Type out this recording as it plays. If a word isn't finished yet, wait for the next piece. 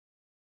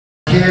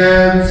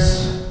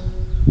kids,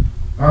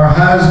 our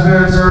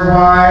husbands, our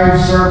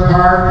wives, our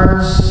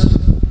partners.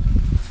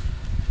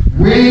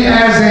 We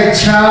as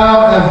a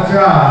child of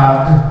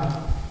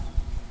God,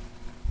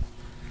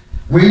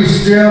 we've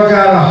still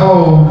got to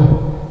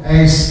hold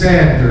a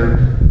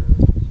standard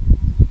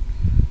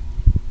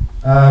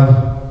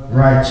of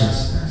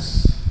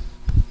righteousness.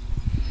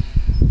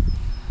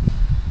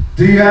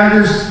 Do you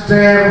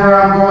understand where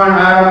I'm going?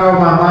 I don't know,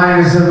 my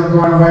mind is even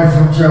going away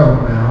from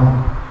Job now.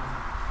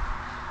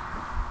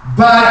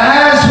 But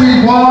as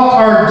we walk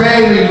our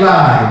daily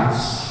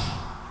lives,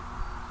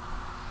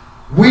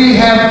 we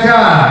have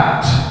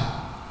got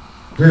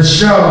to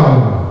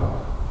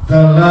show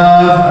the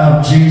love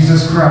of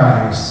Jesus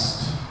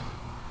Christ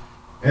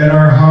in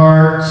our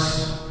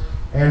hearts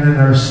and in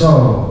our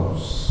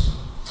souls.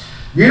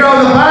 You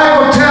know, the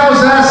Bible tells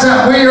us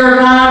that we are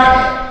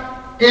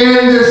not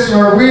in this,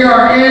 or we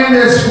are in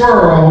this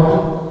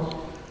world,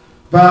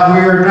 but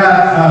we are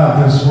not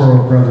of this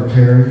world, Brother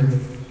Terry.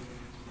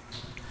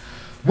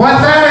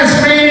 What that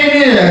is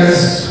meaning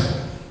is,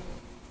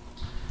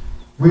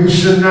 we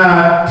should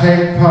not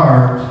take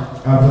part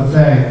of the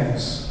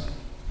things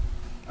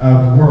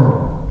of the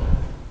world.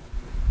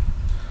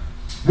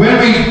 When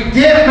we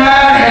get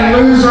mad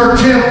and lose our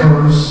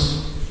tempers,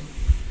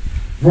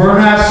 we're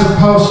not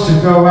supposed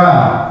to go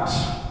out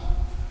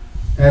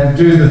and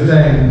do the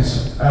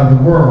things of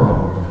the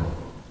world.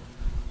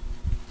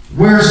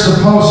 We're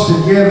supposed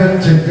to give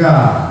it to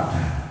God.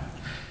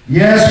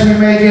 Yes, we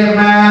may get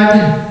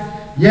mad.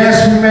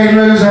 Yes, we may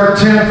lose our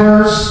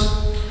tempers.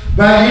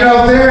 But you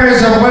know, there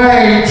is a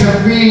way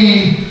to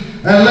be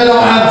a little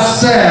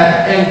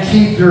upset and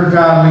keep your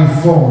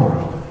godly form.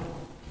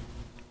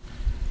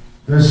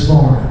 This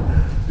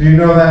morning. Do you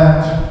know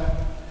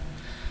that?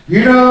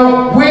 You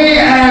know, we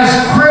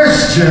as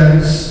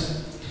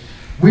Christians,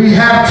 we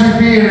have to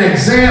be an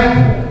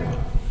example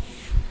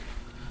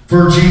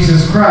for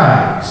Jesus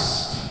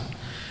Christ.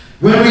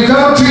 When we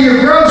go to your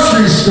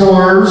grocery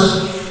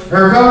stores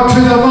or go to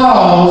the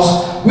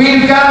malls,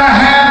 we've got to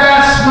have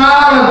that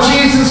smile of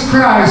Jesus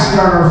Christ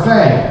on our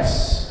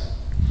face.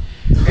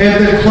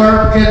 If the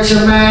clerk gets you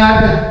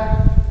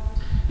mad,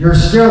 you're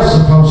still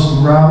supposed to,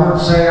 Robert,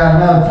 say, I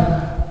love you.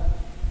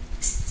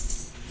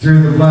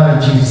 Through the blood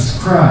of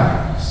Jesus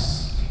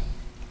Christ.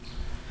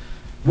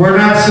 We're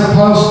not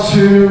supposed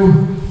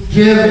to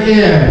give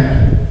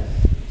in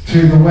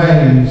to the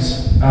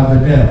ways of the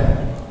devil.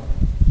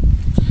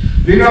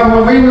 You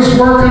know, when we was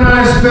working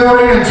on this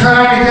building and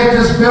trying to get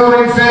this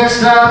building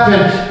fixed up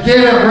and get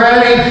it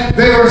ready,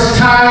 there was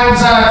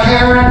times,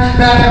 Karen,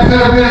 that it could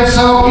have been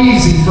so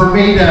easy for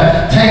me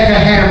to take a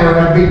hammer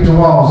and beat the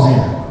walls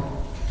in.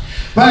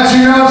 But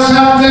you know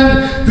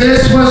something?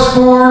 This was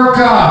for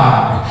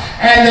God,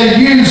 and the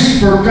use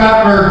for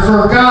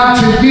God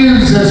to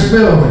use this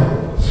building.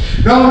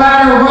 No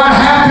matter what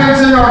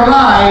happens in our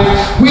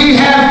life, we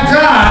have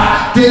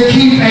got to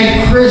keep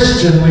a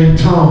Christianly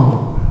tone.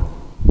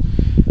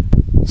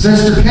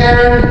 Sister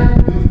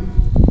Karen,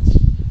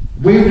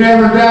 we've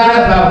never done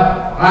it,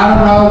 but I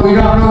don't know, we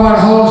don't know what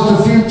holds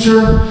the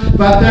future,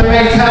 but there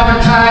may come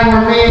a time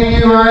where me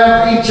and you are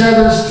at each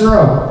other's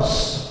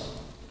throats.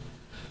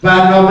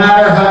 But no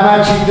matter how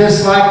much you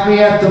dislike me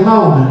at the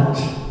moment,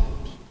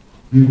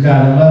 you've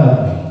got to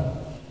love me.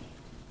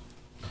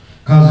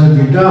 Because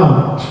if you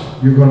don't,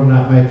 you're going to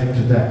not make it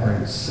to that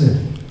great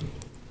city.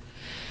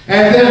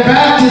 And then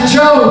back to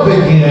Job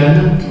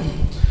again.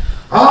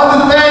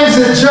 All the things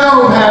that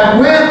Job had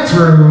went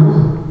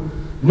through,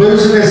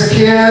 losing his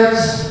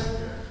kids,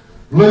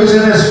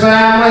 losing his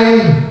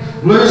family,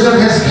 losing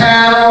his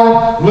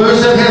cattle,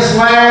 losing his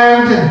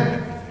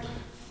land,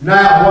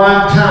 not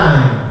one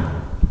time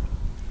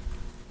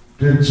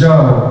did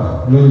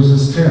Job lose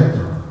his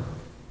temper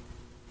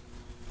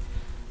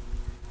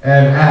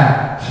and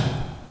act,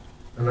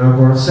 and I'm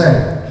going to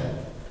say it,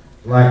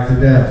 like the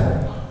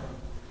devil.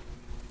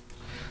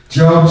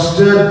 Job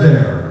stood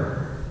there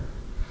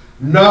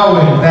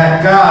knowing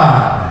that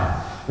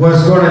God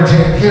was going to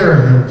take care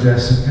of him,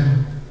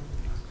 Jessica.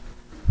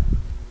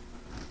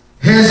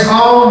 His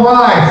own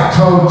wife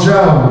told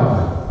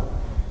Job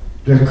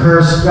to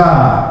curse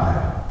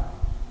God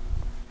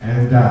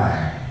and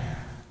die.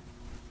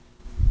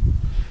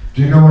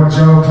 Do you know what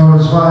Job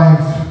told his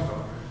wife?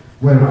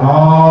 When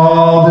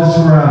all this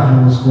around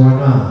him was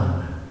going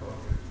on,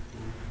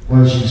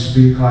 was you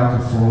speak like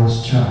a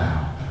foolish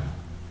child.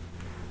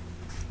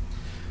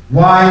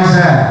 Why is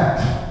that?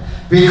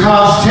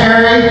 Because,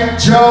 Terry,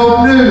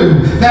 Job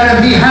knew that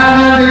if he hung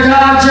on to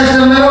God just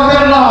a little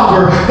bit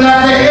longer,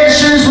 that the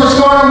issues was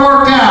going to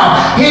work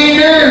out. He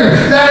knew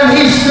that if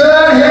he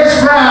stood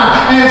his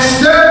ground and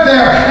stood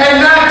there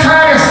and not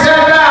try to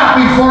step out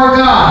before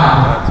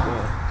God,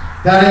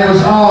 that it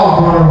was all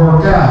going to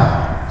work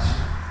out.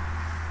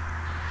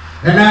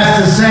 And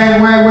that's the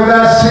same way with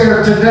us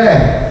here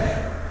today.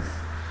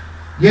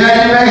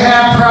 Yeah, you may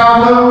have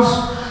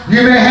problems.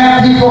 You may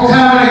have people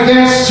coming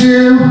against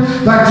you,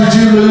 but did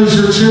you lose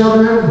your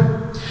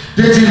children?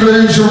 Did you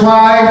lose your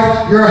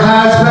wife, your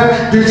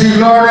husband? Did you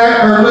learn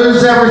it or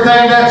lose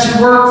everything that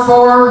you worked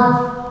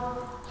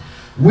for?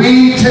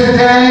 We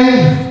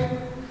today,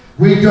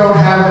 we don't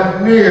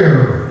have it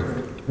near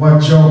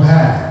what Job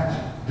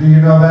had. Do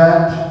you know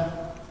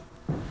that?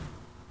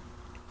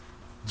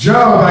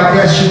 Job, I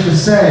guess you could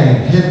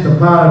say, hit the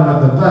bottom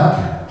of the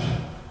bucket.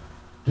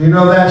 Do you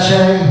know that,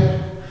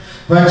 Shane?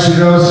 But you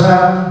know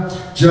something?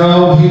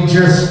 Job, he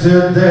just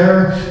stood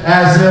there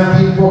as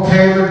if people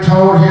came and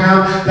told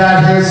him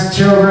that his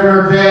children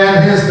are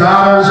dead, his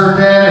daughters are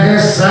dead,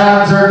 his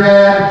sons are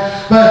dead.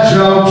 But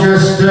Job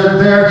just stood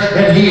there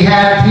and he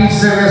had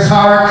peace in his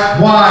heart.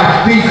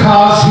 Why?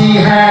 Because he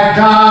had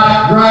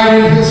God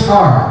right in his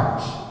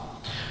heart.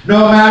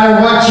 No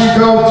matter what you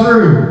go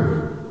through,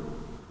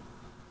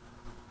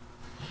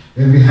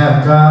 if you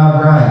have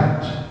God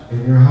right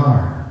in your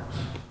heart,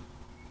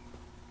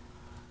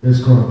 it's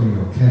going to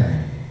be okay.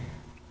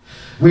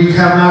 We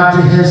come out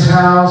to his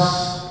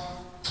house,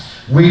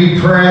 we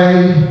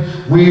pray,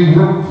 we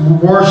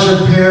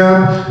worship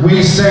him,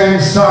 we sing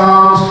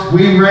songs,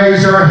 we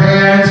raise our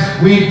hands,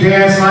 we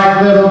dance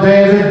like little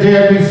David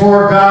did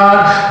before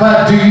God.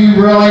 But do you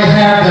really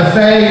have the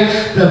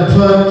faith to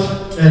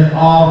put it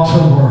all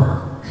to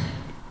work?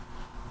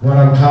 What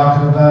I'm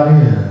talking about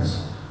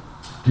is,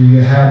 do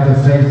you have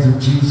the faith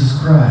of Jesus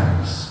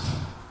Christ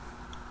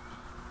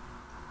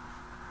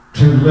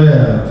to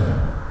live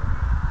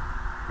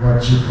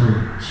what you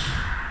preach?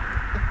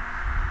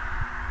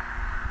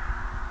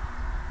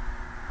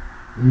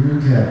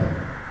 Okay.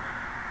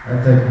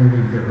 I think we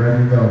need to get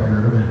ready to go here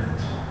in a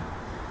minute.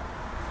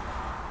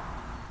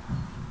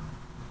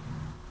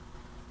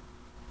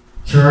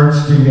 Church,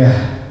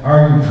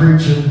 are you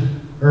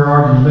preaching or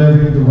are you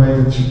living the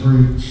way that you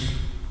preach?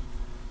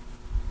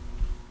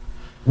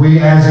 We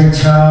as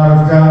a child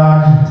of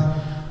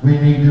God, we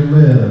need to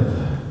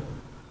live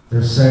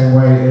the same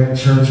way in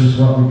church as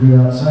what we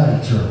do outside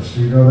of church.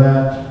 Do you know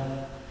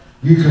that?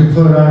 You can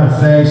put on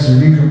a face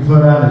or you can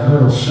put on a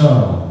little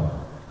show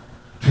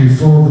to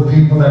fool the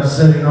people that's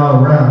sitting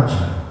all around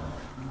you.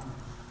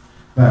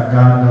 But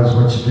God knows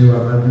what you do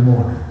on Monday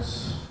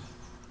mornings.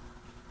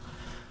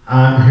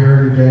 I'm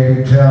here today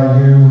to tell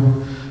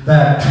you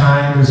that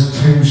time is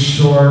too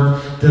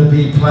short to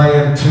be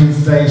playing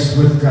two-faced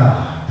with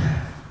God.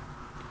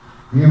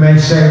 You may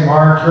say,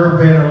 Mark, you're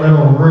being a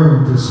little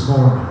rude this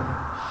morning.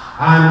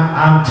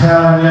 I'm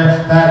telling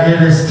you that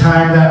it is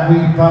time that we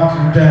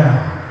buckle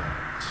down,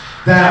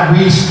 that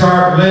we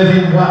start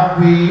living what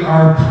we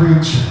are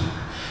preaching.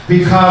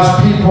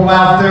 Because people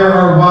out there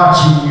are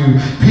watching you.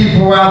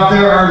 People out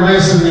there are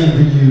listening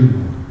to you.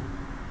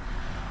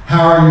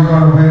 How are you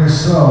going to win a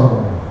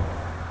soul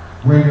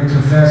when you're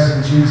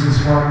confessing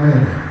Jesus 1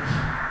 minute,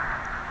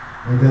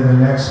 and then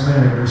the next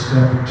minute you're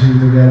stepping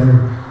to the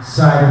other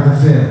side of the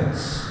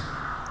fence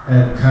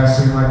and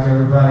cussing like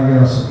everybody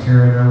else and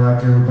carrying on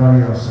like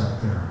everybody else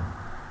out there?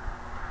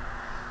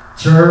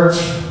 Church,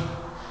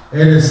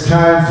 it is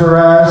time for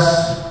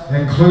us,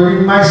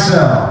 including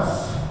myself.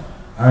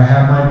 I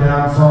have my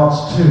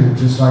downfalls too,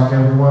 just like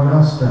everyone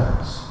else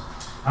does.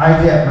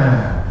 I get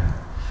mad.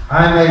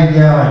 I may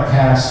yell at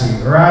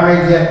Cassie, or I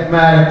may get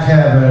mad at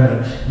Kevin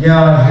and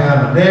yell at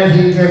him, and then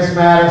he gets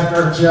mad and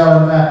starts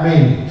yelling at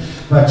me.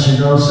 But you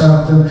know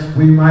something?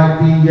 We might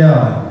be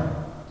yelling,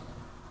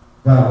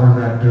 but we're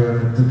not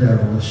doing it the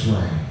devilish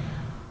way.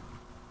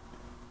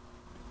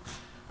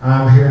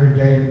 I'm here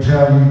today to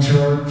tell you,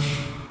 church,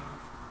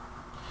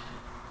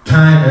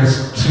 time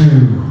is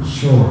too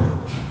short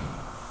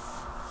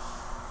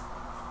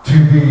to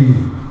be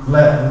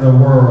letting the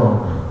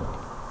world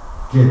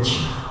get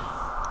you.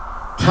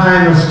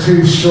 Time is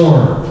too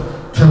short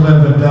to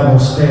live a double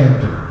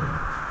standard.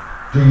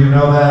 Do you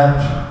know that?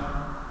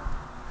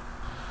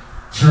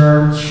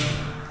 Church,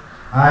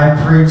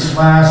 I preached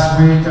last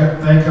week, I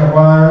think it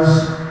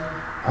was,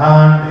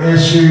 on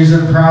issues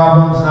and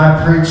problems, and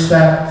I preached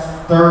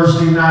that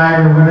Thursday night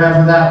or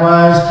whenever that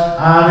was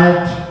on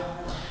it.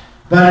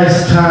 But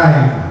it's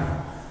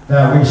time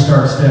that we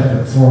start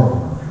stepping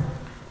forward.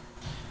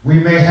 We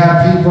may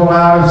have people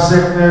out of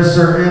sickness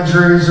or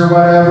injuries or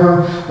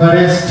whatever, but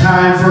it's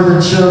time for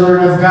the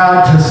children of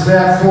God to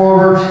step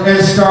forward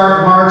and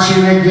start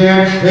marching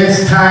again.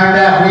 It's time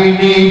that we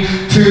need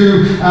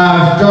to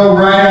go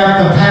right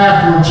up the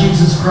path where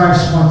Jesus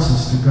Christ wants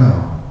us to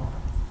go.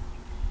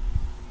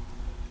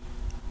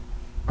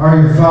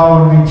 Are you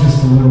following me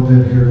just a little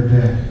bit here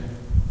today?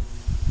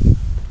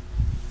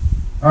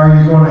 Are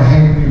you going to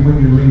hate me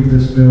when you leave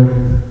this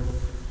building?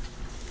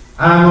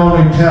 I'm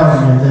only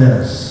telling you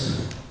this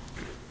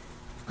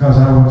because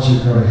I want you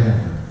to go to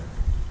heaven.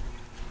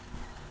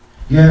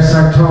 Yes,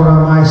 I told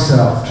on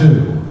myself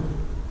too.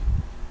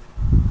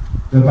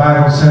 The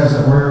Bible says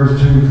that we're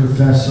to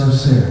confess our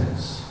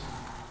sins.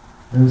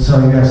 And so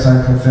yes,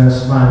 I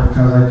confess mine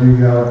because I do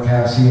yell at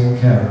Cassie and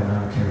Kevin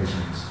on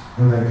occasions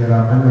when they get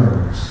on my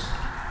nerves.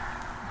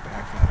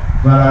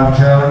 But I'm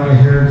telling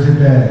you here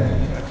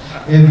today,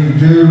 if you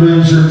do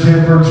lose your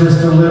temper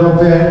just a little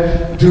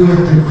bit, do it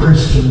the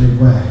Christianly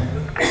way.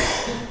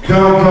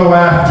 Don't go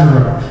after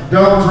them.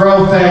 Don't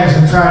throw things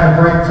and try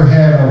to break their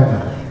head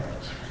open.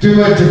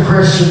 Do it the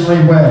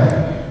Christianly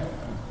way.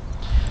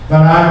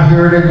 But I'm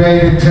here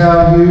today to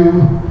tell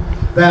you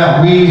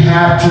that we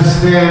have to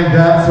stand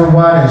up for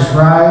what is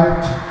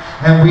right,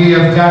 and we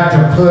have got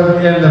to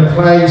put into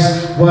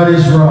place what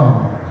is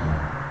wrong.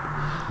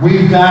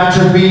 We've got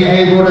to be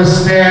able to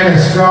stand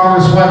as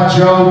strong as what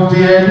Job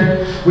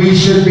did. We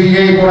should be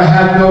able to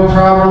have no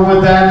problem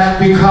with that.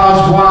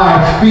 Because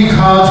why?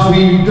 Because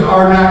we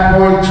are not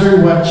going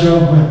through what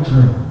Job went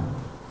through.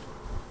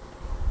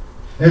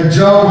 If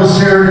Job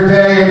was here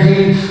today and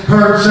he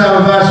heard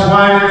some of us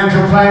whining and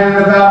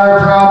complaining about our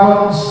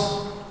problems,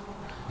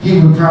 he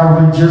would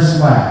probably just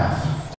laugh.